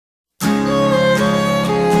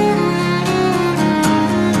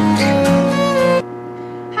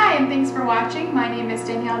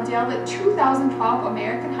myself,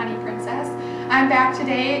 American Honey Princess. I'm back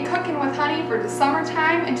today cooking with honey for the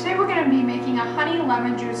summertime, and today we're going to be making a honey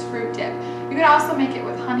lemon juice fruit dip. You can also make it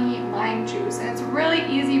with honey lime juice, and it's a really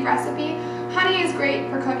easy recipe. Honey is great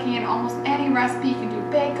for cooking in almost any recipe. You can do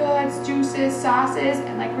baked goods, juices, sauces,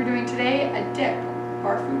 and like we're doing today, a dip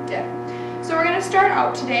or fruit dip. So we're going to start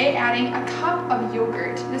out today adding a cup of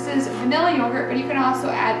yogurt. This is vanilla yogurt, but you can also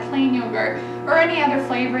add plain yogurt or any other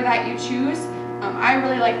flavor that you choose. I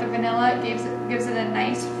really like the vanilla. It gives it a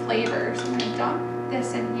nice flavor. So I'm going to dump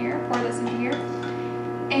this in here, pour this in here.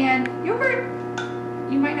 And yogurt,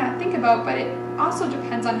 you might not think about, but it also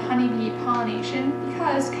depends on honeybee pollination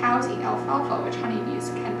because cows eat alfalfa, which honeybees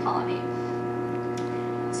can pollinate.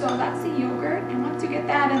 So that's the yogurt, and once you get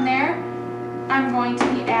that in there, I'm going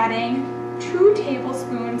to be adding 2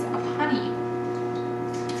 tablespoons of honey.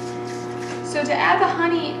 So to add the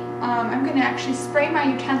honey, I'm going to actually spray my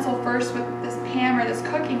utensil first with this PAM or this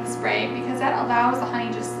cooking spray because that allows the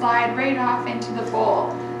honey to slide right off into the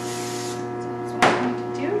bowl. So that's what I'm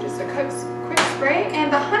going to do, just a quick spray.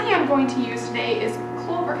 And the honey I'm going to use today is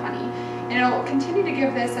clover honey, and it'll continue to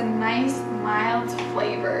give this a nice mild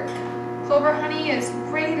flavor. Clover honey is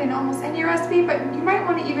great in almost any recipe, but you might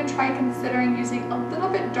want to even try considering using a little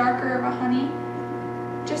bit darker of a honey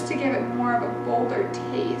just to give it more of a bolder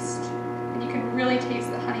taste. And you can really taste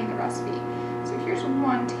the honey in the recipe. So here's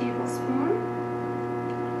 1 tablespoon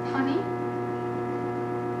of honey.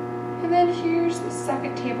 And then here's the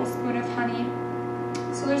 2nd tablespoon of honey.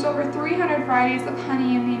 So there's over 300 varieties of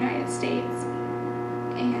honey in the United States.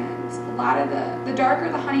 And a lot of the darker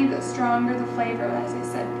the honey, the stronger the flavor, as I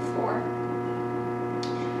said before.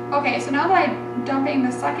 Okay, so now that I'm dumping the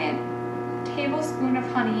 2nd tablespoon of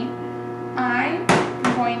honey, I'm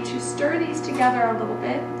going to stir these together a little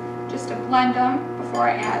bit just to blend them before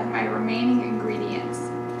I add my remaining ingredients.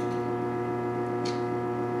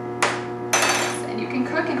 And you can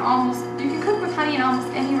cook with honey in almost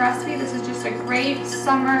any recipe. This is just a great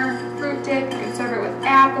summer fruit dip. You can serve it with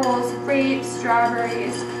apples, grapes,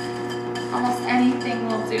 strawberries, almost anything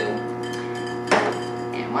will do.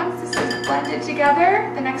 Once this is blended together,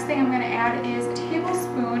 the next thing I'm going to add is a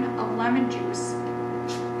tablespoon of lemon juice.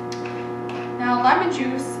 Now lemon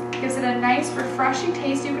juice gives it a nice refreshing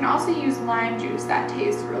taste. You can also use lime juice. That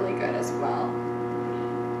tastes really good as well.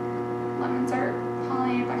 Lemons are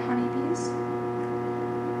pollinated by honeybees.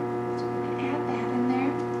 So I'm going to add that in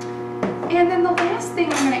there. And then the last thing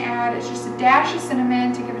I'm going to add is just a dash of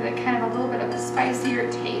cinnamon to give it a kind of a little bit of a spicier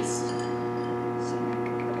taste. So I'm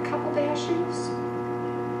going to give it a couple dashes.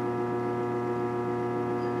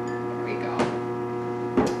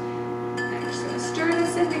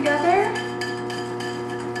 Together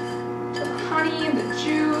so the honey and the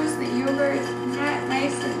juice, the yogurt,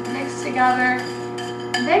 nice and mixed together,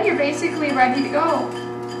 and then you're basically ready to go,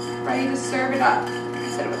 ready to serve it up. Like I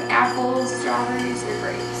said, with apples, strawberries, or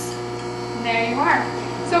grapes. And there you are.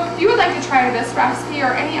 So if you would like to try this recipe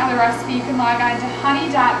or any other recipe, you can log on to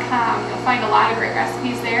honey.com. You'll find a lot of great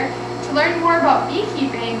recipes there. To learn more about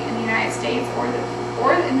beekeeping in the United States or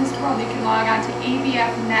in this world, you can log on to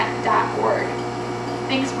avfnet.org.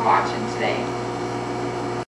 Thanks for watching today.